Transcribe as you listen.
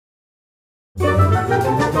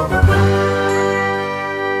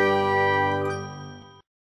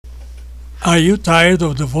Are you tired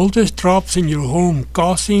of the voltage drops in your home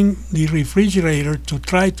causing the refrigerator to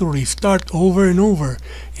try to restart over and over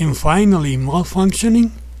and finally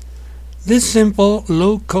malfunctioning? This simple,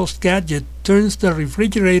 low-cost gadget turns the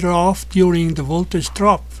refrigerator off during the voltage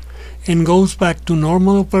drop and goes back to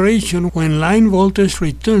normal operation when line voltage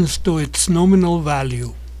returns to its nominal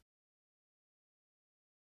value.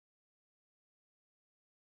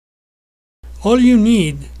 All you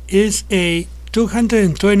need is a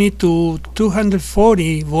 220 to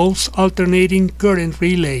 240 volts alternating current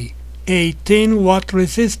relay, a 10 watt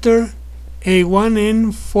resistor, a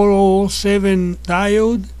 1N407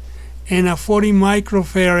 diode, and a 40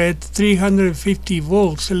 microfarad 350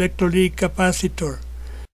 volts electrolytic capacitor,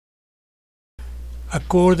 a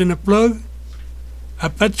cord and a plug,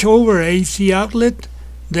 a patch-over AC outlet,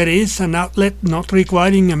 that is, an outlet not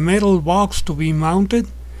requiring a metal box to be mounted,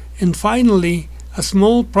 and finally a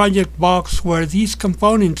small project box where these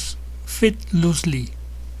components fit loosely.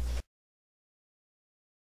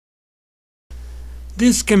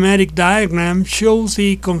 This schematic diagram shows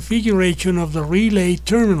the configuration of the relay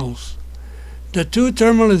terminals. The two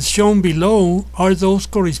terminals shown below are those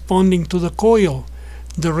corresponding to the coil.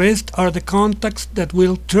 The rest are the contacts that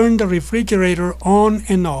will turn the refrigerator on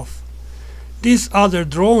and off. This other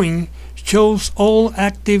drawing shows all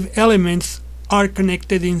active elements are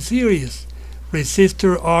connected in series: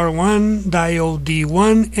 resistor R1, diode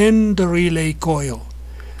D1, and the relay coil.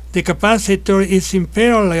 The capacitor is in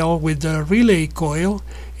parallel with the relay coil,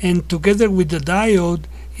 and together with the diode,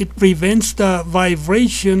 it prevents the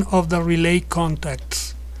vibration of the relay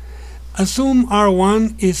contacts. Assume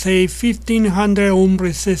R1 is a 1500 ohm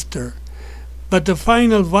resistor, but the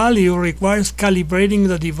final value requires calibrating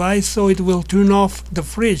the device so it will turn off the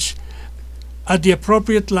fridge at the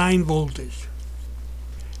appropriate line voltage.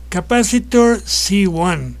 Capacitor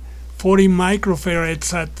C1, 40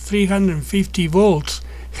 microfarads at 350 volts,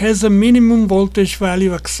 has a minimum voltage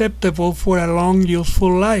value acceptable for a long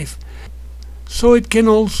useful life, so it can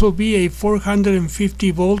also be a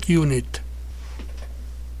 450 volt unit.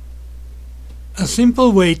 A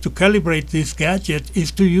simple way to calibrate this gadget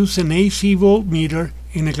is to use an AC voltmeter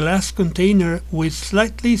in a glass container with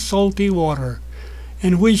slightly salty water,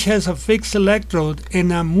 and which has a fixed electrode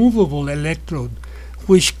and a movable electrode,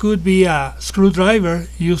 which could be a screwdriver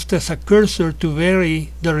used as a cursor to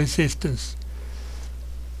vary the resistance.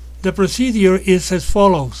 The procedure is as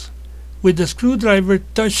follows. With the screwdriver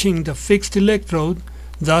touching the fixed electrode,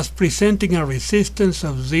 thus presenting a resistance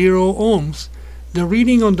of 0 ohms, the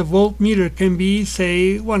reading on the voltmeter can be,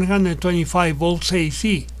 say, 125 volts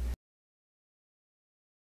AC.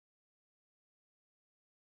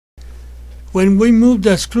 When we move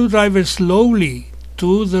the screwdriver slowly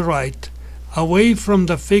to the right, away from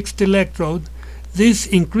the fixed electrode, this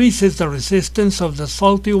increases the resistance of the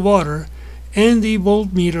salty water and the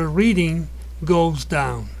voltmeter reading goes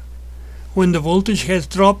down. When the voltage has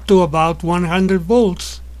dropped to about 100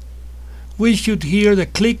 volts, we should hear the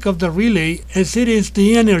click of the relay as it is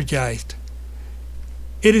de-energized.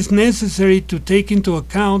 It is necessary to take into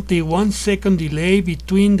account the 1 second delay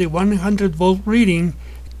between the 100 volt reading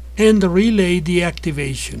and the relay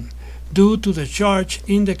deactivation due to the charge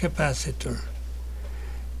in the capacitor.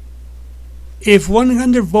 If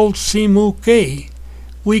 100 volts seem okay,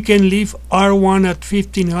 we can leave R1 at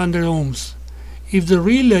 1500 ohms. If the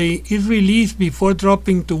relay is released before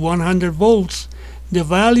dropping to 100 volts, the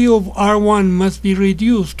value of R1 must be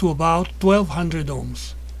reduced to about 1200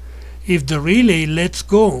 ohms. If the relay lets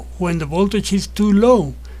go when the voltage is too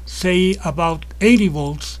low, say about 80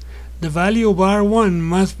 volts, the value of R1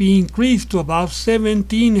 must be increased to about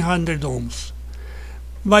 1700 ohms.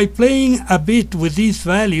 By playing a bit with these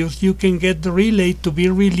values, you can get the relay to be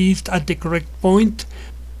released at the correct point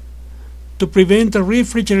to prevent the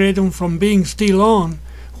refrigerator from being still on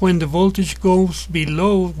when the voltage goes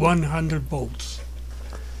below 100 volts.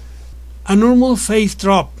 A normal phase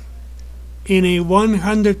drop in a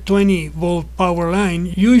 120 volt power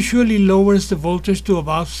line usually lowers the voltage to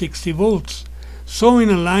about 60 volts. So in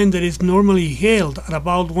a line that is normally held at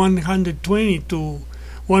about 120 to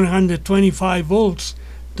 125 volts,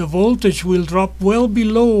 the voltage will drop well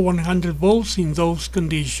below 100 volts in those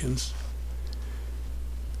conditions.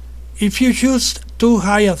 If you choose too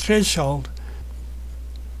high a threshold,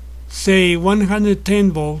 say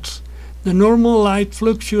 110 volts, the normal light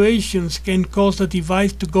fluctuations can cause the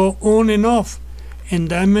device to go on and off, and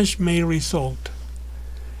damage may result.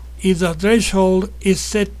 If the threshold is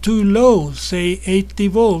set too low, say 80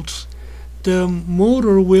 volts, the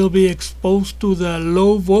motor will be exposed to the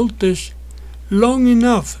low voltage, long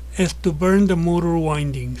enough as to burn the motor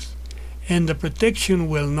windings, and the protection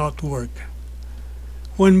will not work.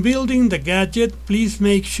 When building the gadget, please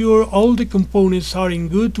make sure all the components are in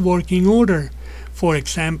good working order. For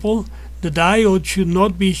example, the diode should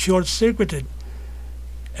not be short-circuited,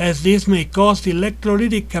 as this may cause the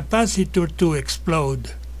electrolytic capacitor to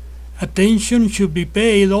explode. Attention should be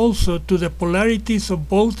paid also to the polarities of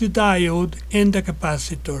both the diode and the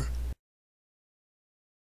capacitor.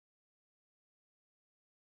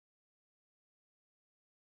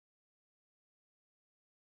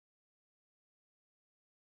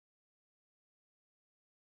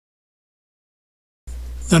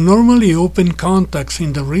 The normally open contacts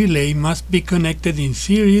in the relay must be connected in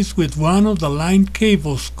series with one of the line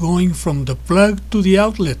cables going from the plug to the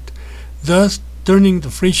outlet, thus turning the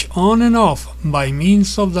fridge on and off by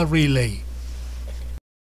means of the relay.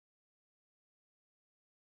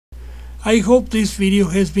 I hope this video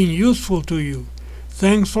has been useful to you.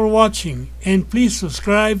 Thanks for watching, and please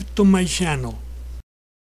subscribe to my channel.